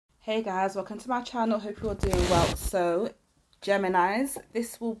Hey guys, welcome to my channel. Hope you're doing well. So Geminis,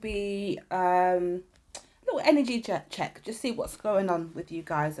 this will be a little energy check, just see what's going on with you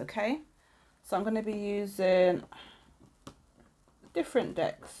guys. Okay, so I'm going to be using different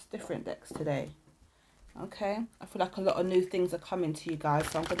decks today. Okay, I feel like a lot of new things are coming to you guys,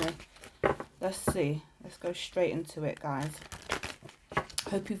 so I'm gonna let's go straight into it, guys.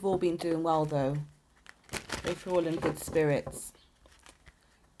 Hope you've all been doing well though. Hope you're all in good spirits.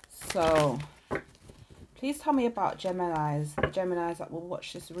 So please tell me about Geminis, the Geminis that will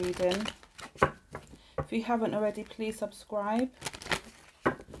watch this reading. If you haven't already, please subscribe.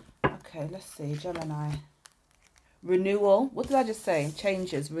 Okay, let's see. Gemini. Renewal. What did I just say?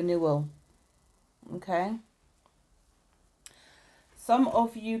 Changes. Renewal. Okay. Some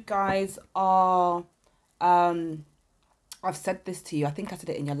of you guys are... I've said this to you. I think I said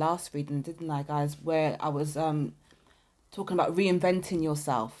it in your last reading, didn't I, guys? Where I was talking about reinventing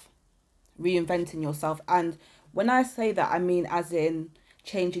yourself. Reinventing yourself. And when I say that, I mean as in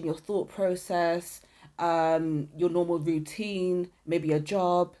changing your thought process, your normal routine, maybe a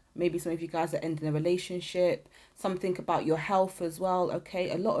job, maybe some of you guys are ending a relationship, something about your health as well.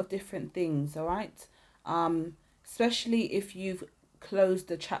 Okay, a lot of different things. All right, especially if you've closed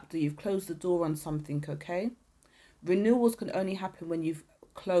the chapter, you've closed the door on something. Okay, renewals can only happen when you've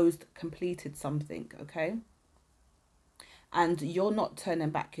completed something. Okay, and you're not turning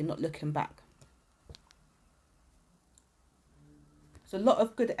back, you're not looking back. So a lot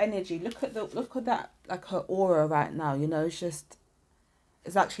of good energy. Look at that, like her aura right now, you know, it's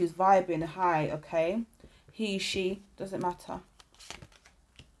actually vibing high. Okay, he, she, doesn't matter.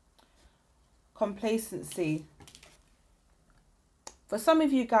 Complacency. For some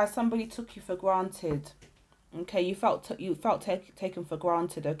of you guys, somebody took you for granted. Okay, you felt taken for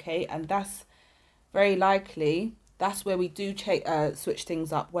granted. Okay, and that's very likely. That's where we do switch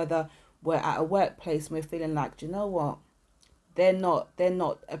things up, whether we're at a workplace and we're feeling like, do you know what? They're not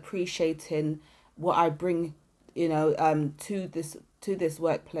appreciating what I bring, you know, to this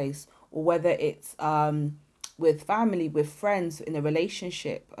workplace, or whether it's with family, with friends, in a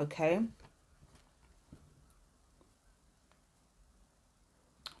relationship. Okay.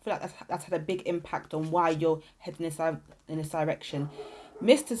 I feel like that's had a big impact on why you're heading in this direction.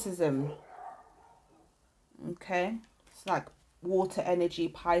 Mysticism. Okay, it's like water energy,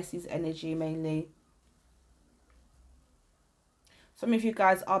 Pisces energy mainly. Some of you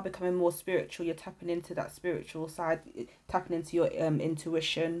guys are becoming more spiritual. You're tapping into that spiritual side, tapping into your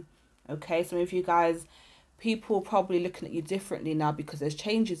intuition. Okay, some of you guys, people probably looking at you differently now because there's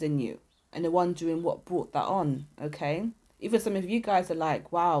changes in you, and they're wondering what brought that on. Okay, even some of you guys are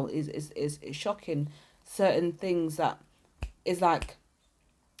like, wow, is shocking. Certain things that is like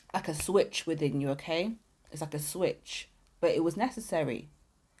a switch within you. Okay. It's like a switch, but it was necessary.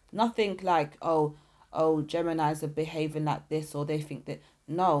 Nothing like, oh, Geminis are behaving like this, or they think that.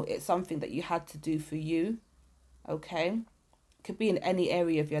 No, it's something that you had to do for you. Okay, it could be in any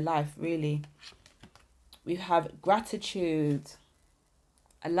area of your life, really. We have gratitude.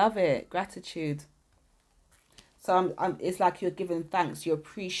 I love it, gratitude. So it's like you're giving thanks. You're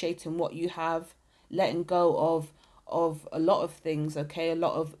appreciating what you have, letting go of a lot of things. Okay, a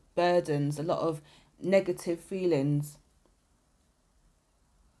lot of burdens, a lot of negative feelings.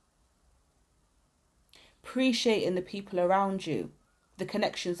 Appreciating the people around you, the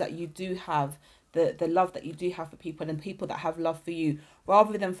connections that you do have, the love that you do have for people, and people that have love for you,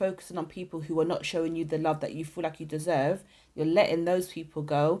 rather than focusing on people who are not showing you the love that you feel like you deserve. You're letting those people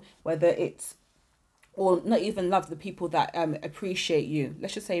go, whether it's, or not even love, the people that appreciate you.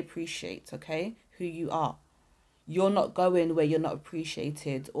 Let's just say appreciate, okay, who you are. You're not going where you're not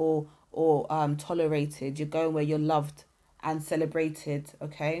appreciated or tolerated. You're going where you're loved and celebrated,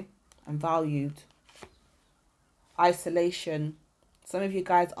 okay, and valued. Isolation. Some of you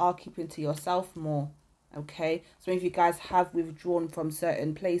guys are keeping to yourself more, okay. Some of you guys have withdrawn from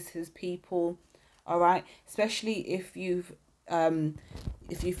certain places, people. All right, especially if you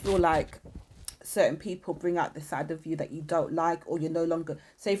feel like certain people bring out the side of you that you don't like, or you're no longer,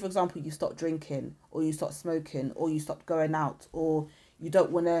 say for example, you stop drinking, or you stop smoking, or you stop going out, or you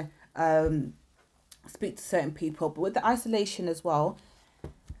don't want to speak to certain people. But with the isolation as well,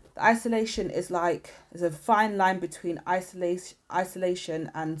 the isolation is like, there's a fine line between isolation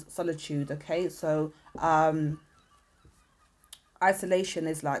and solitude. Okay, so isolation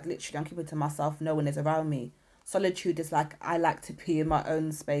is like literally I'm keeping to myself, no one is around me. Solitude is like I like to be in my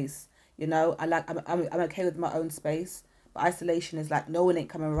own space. You know, I'm okay with my own space. But isolation is like no one ain't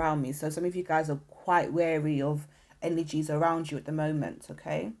coming around me. So some of you guys are quite wary of energies around you at the moment.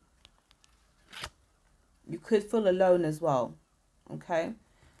 Okay, you could feel alone as well. Okay,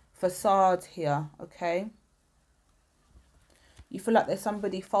 facade here, okay? You feel like there's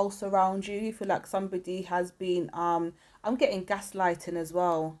somebody false around you. You feel like somebody has been, I'm getting gaslighting as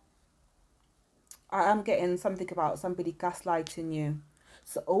well. I'm getting something about somebody gaslighting you.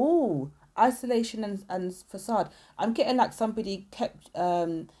 So, oh, isolation and facade. I'm getting like somebody kept,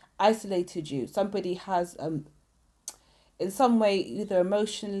 isolated you. Somebody has, in some way, either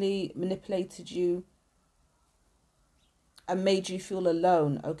emotionally manipulated you and made you feel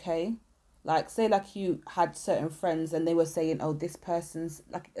alone, okay? Like, say like you had certain friends and they were saying, oh, this person's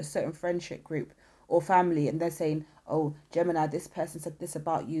like a certain friendship group or family, and they're saying, oh, Gemini, this person said this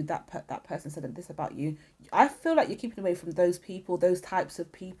about you, that person said this about you. I feel like you're keeping away from those people, those types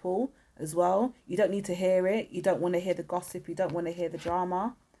of people as well. You don't need to hear it. You don't want to hear the gossip. You don't want to hear the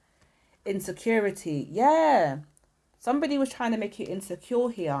drama. Insecurity. Yeah. Somebody was trying to make you insecure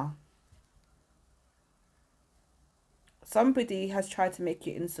here. Somebody has tried to make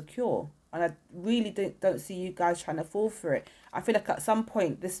you insecure, and I really don't see you guys trying to fall for it. I feel like at some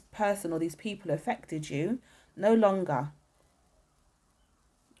point this person or these people affected you. No longer.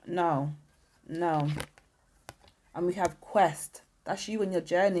 No. And we have quest. That's you and your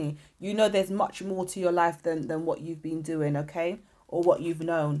journey. You know there's much more to your life than what you've been doing, okay? Or what you've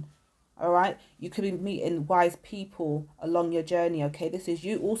known. All right? You could be meeting wise people along your journey, okay? This is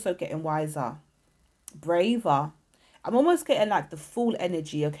you also getting wiser, braver. I'm almost getting like the full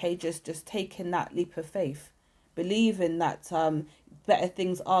energy, okay? Just taking that leap of faith. Believing that better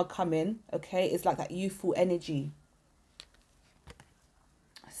things are coming, okay? It's like that youthful energy.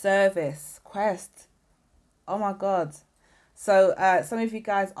 Service, quest. Oh my God. So some of you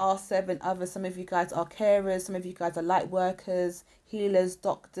guys are serving others. Some of you guys are carers. Some of you guys are light workers, healers,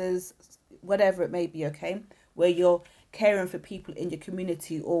 doctors, whatever it may be, okay? Where you're caring for people in your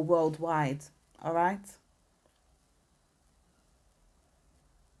community or worldwide. All right?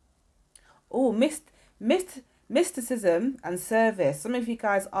 Oh, mysticism and service. Some of you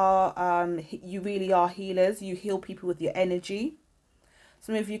guys are, you really are healers. You heal people with your energy.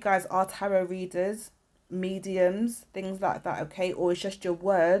 Some of you guys are tarot readers, mediums, things like that, okay? Or it's just your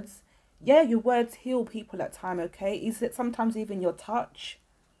words. Yeah, your words heal people at time, okay? Is it sometimes even your touch?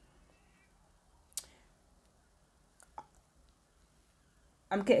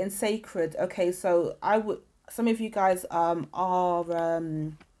 I'm getting sacred, okay? So some of you guys are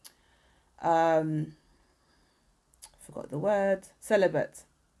forgot the word, celibate.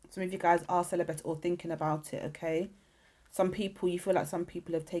 Some of you guys are celibate or thinking about it, okay? Some people, you feel like some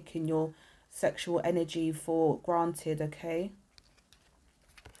people have taken your sexual energy for granted, okay?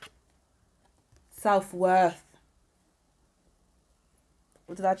 Self-worth.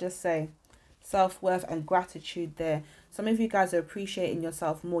 What did I just say? Self-worth and gratitude there. Some of you guys are appreciating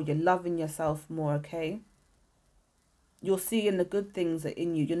yourself more. You're loving yourself more, okay? You're seeing the good things that are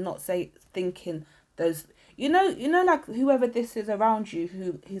in you. You're not thinking those, you know, like whoever this is around you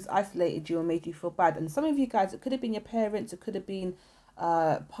who's isolated you or made you feel bad. And some of you guys, it could have been your parents, it could have been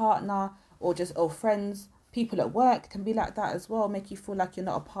a partner or just friends, people at work can be like that as well, make you feel like you're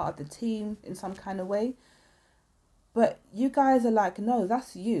not a part of the team in some kind of way. But you guys are like, no,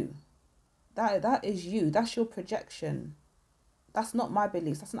 that's you. That is you. That's your projection. That's not my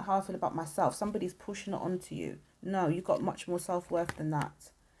beliefs. That's not how I feel about myself. Somebody's pushing it onto you. No, you got much more self-worth than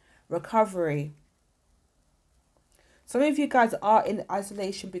that. Recovery. Some of you guys are in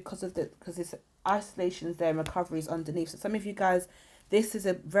isolation because it's isolation is there and recovery is underneath. So some of you guys, this is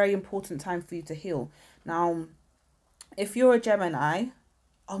a very important time for you to heal. Now, if you're a Gemini,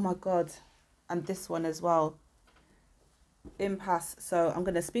 oh my God, and this one as well, impasse. So I'm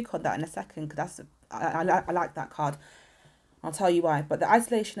going to speak on that in a second because I like that card. I'll tell you why. But the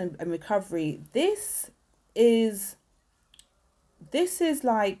isolation and recovery, this is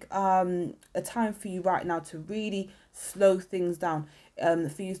like a time for you right now to really slow things down,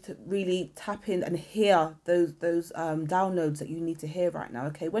 for you to really tap in and hear those downloads that you need to hear right now,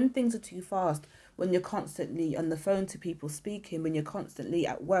 okay? When things are too fast, when you're constantly on the phone to people speaking, when you're constantly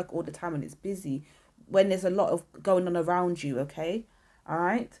at work all the time and it's busy, when there's a lot of going on around you, okay? All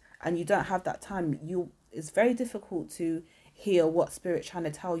right? And you don't have that time, it's very difficult to hear what spirit's trying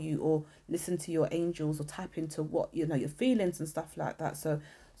to tell you or listen to your angels or tap into what, you know, your feelings and stuff like that. So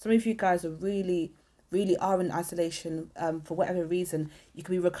some of you guys are really are in isolation for whatever reason. You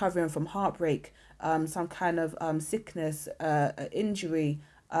could be recovering from heartbreak, some kind of sickness, injury,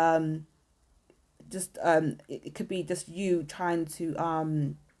 it could be just you trying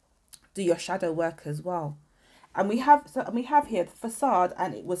to do your shadow work as well. And we have here the facade,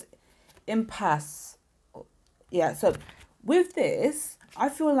 and it was impasse. Yeah, so with this, I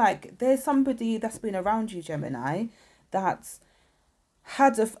feel like there's somebody that's been around you, Gemini, that's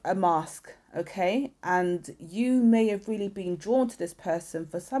had a mask, okay, and you may have really been drawn to this person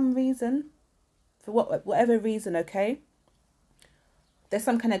for some reason, for whatever reason, okay. There's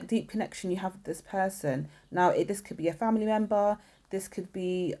some kind of deep connection you have with this person. Now, this could be a family member, this could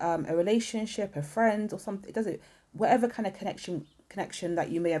be a relationship, a friend, or something. It doesn't, whatever kind of connection that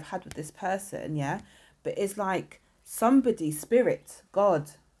you may have had with this person, yeah. But it's like somebody, spirit,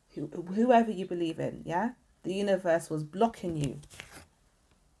 God, whoever you believe in, yeah. The universe was blocking you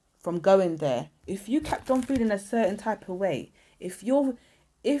from going there. If you kept on feeling a certain type of way, if you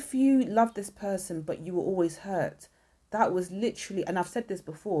love this person but you were always hurt, that was literally, and I've said this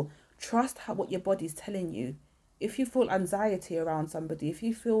before, trust what your body's telling you. If you feel anxiety around somebody, if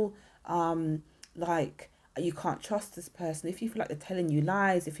you feel like you can't trust this person, if you feel like they're telling you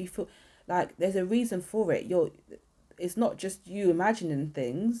lies, if you feel like there's a reason for it, it's not just you imagining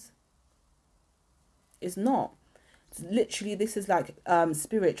things. It's not. It's literally, this is like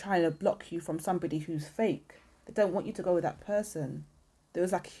spirit trying to block you from somebody who's fake. They don't want you to go with that person. There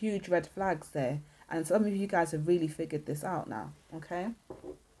was like huge red flags there. And some of you guys have really figured this out now, okay?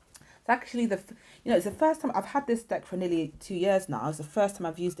 It's actually it's the first time I've had this deck for nearly 2 years now. It's the first time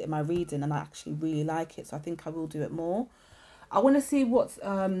I've used it in my reading, and I actually really like it. So I think I will do it more. I want to see what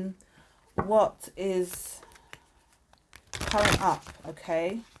is coming up,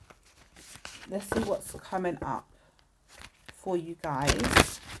 okay? Let's see what's coming up for you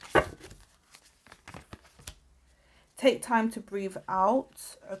guys. Take time to breathe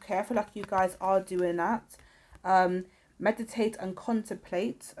out, okay? I feel like you guys are doing that. Meditate and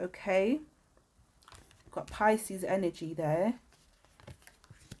contemplate, okay? Got Pisces energy there.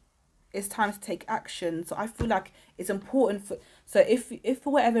 It's time to take action. So I feel like it's important so if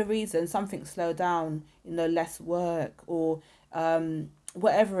for whatever reason something slowed down, less work or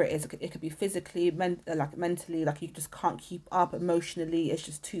whatever it is, it could be physically, mentally, like you just can't keep up emotionally, it's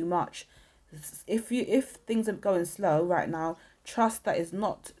just too much. If things are going slow right now, trust that is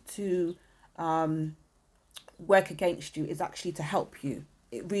not to work against you, it's actually to help you.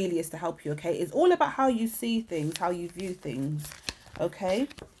 It really is to help you, okay? It's all about how you see things, how you view things, okay?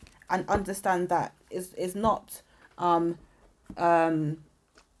 And understand that is not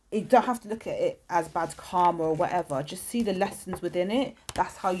you don't have to look at it as bad karma or whatever. Just see the lessons within it.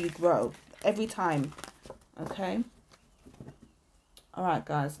 That's how you grow every time, okay? All right,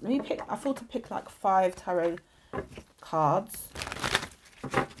 guys, let me pick. I thought to pick like 5 tarot cards,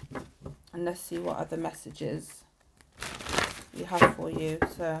 and let's see what other messages we have for you.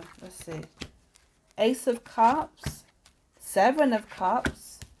 So let's see: Ace of Cups, 7 of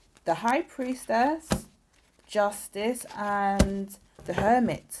Cups, the High Priestess, Justice, and the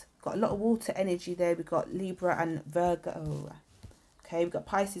Hermit. Got a lot of water energy there. We got Libra and Virgo. Okay, we've got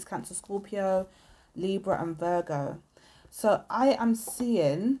Pisces, Cancer, Scorpio, Libra, and Virgo. So I am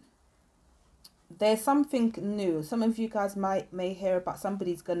seeing there's something new. Some of you guys may hear about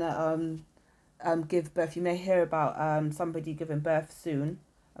somebody's gonna give birth. You may hear about somebody giving birth soon.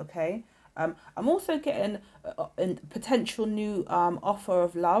 Okay. I'm also getting a potential new offer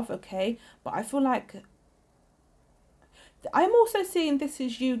of love. Okay, but I feel like I'm also seeing this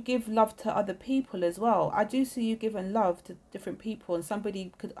is you give love to other people as well. I do see you giving love to different people, and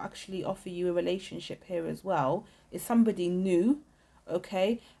somebody could actually offer you a relationship here as well. It's somebody new,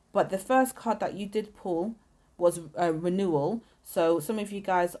 okay? But the first card that you did pull was a renewal. So some of you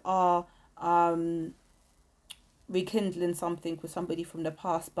guys are rekindling something with somebody from the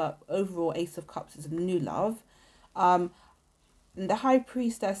past, but overall Ace of Cups is a new love. And the High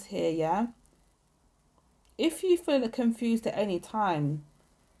Priestess here, yeah? If you feel confused at any time,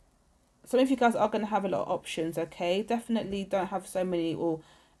 some of you guys are going to have a lot of options, okay? Definitely don't have so many or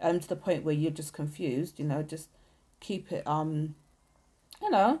to the point where you're just confused, just keep it, some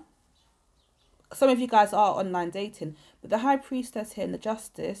of you guys are online dating, but the High Priestess here and the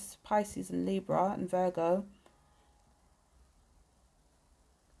Justice, Pisces and Libra and Virgo,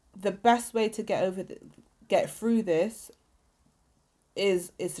 the best way to get through this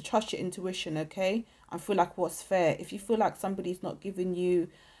is to trust your intuition, okay? I feel like what's fair. If you feel like somebody's not giving you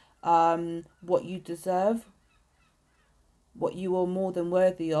what you deserve, what you are more than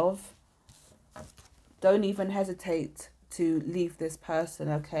worthy of, don't even hesitate to leave this person,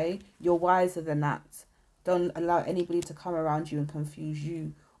 okay? You're wiser than that. Don't allow anybody to come around you and confuse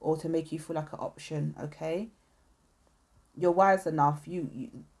you or to make you feel like an option, okay? You're wise enough.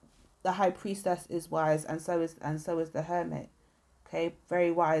 The High Priestess is wise, and so is the Hermit. Okay,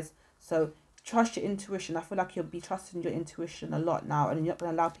 very wise. So trust your intuition. I feel like you'll be trusting your intuition a lot now, and you're not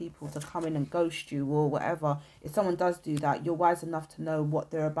going to allow people to come in and ghost you or whatever. If someone does do that, you're wise enough to know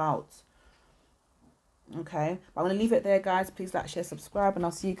what they're about. Okay, but I'm going to leave it there, guys. Please like, share, subscribe, and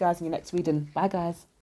I'll see you guys in your next reading. Bye, guys.